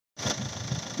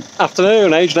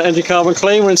Afternoon, Agent at Engine Carbon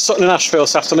Clean. We're in Sutton in Ashfield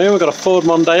this afternoon. We've got a Ford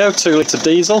Mondeo 2-litre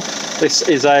diesel. This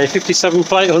is a 57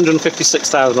 plate,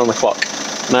 156,000 on the clock.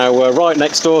 Now we're right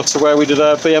next door to where we did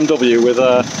a BMW with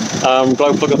a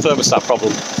glow plug and thermostat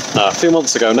problem a few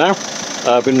months ago now.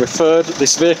 Been referred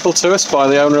this vehicle to us by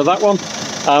the owner of that one.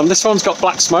 This one's got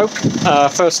black smoke,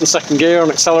 first and second gear on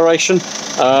acceleration.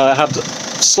 Had a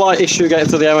slight issue getting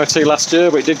to the MOT last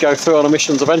year, but it did go through on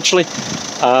emissions eventually.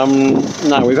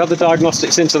 Now we've had the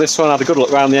diagnostics into this one, had a good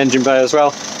look around the engine bay as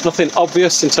well. Nothing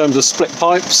obvious in terms of split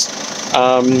pipes.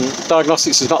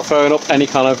 Diagnostics is not throwing up any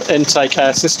kind of intake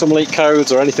air system leak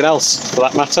codes or anything else for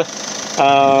that matter.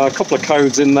 A couple of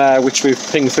codes in there which we've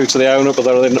pinged through to the owner, but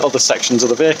they're in other sections of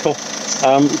the vehicle.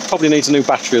 Probably needs a new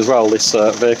battery as well, this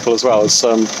vehicle as well, as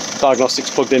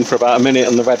diagnostics plugged in for about a minute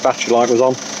and the red battery light was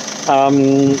on.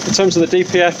 In terms of the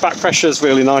DPF, back pressure is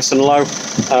really nice and low.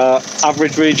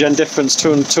 Average regen difference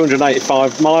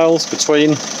 285 miles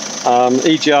between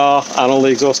EGR and all the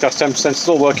exhaust gas temperature sensors,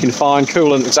 all working fine.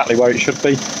 Coolant exactly where it should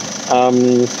be.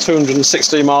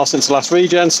 216 miles since the last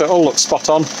regen, so it all looks spot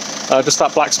on. Just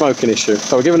that black smoking issue.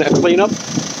 So we're giving it a clean up.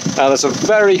 There's a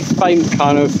very faint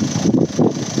kind of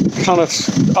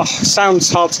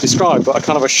sounds hard to describe, but a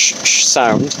kind of a shh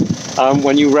sound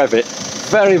when you rev it.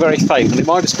 Very, very faint, and it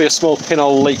might just be a small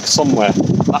pinhole leak somewhere.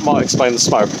 That might explain the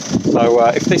smoke. So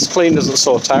if this clean doesn't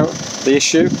sort out the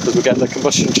issue, because we're getting the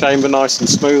combustion chamber nice and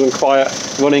smooth and quiet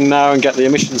running now and get the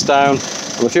emissions down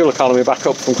and the fuel economy back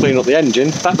up from cleaning up the engine,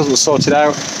 if that doesn't sort it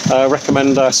out,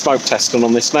 recommend smoke testing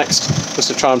on this next, just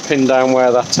to try and pin down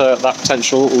where that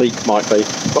potential leak might be.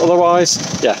 But otherwise,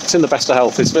 yeah, it's in the best of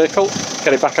health, this vehicle.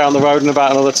 Get it back out on the road in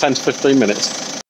about another 10 to 15 minutes.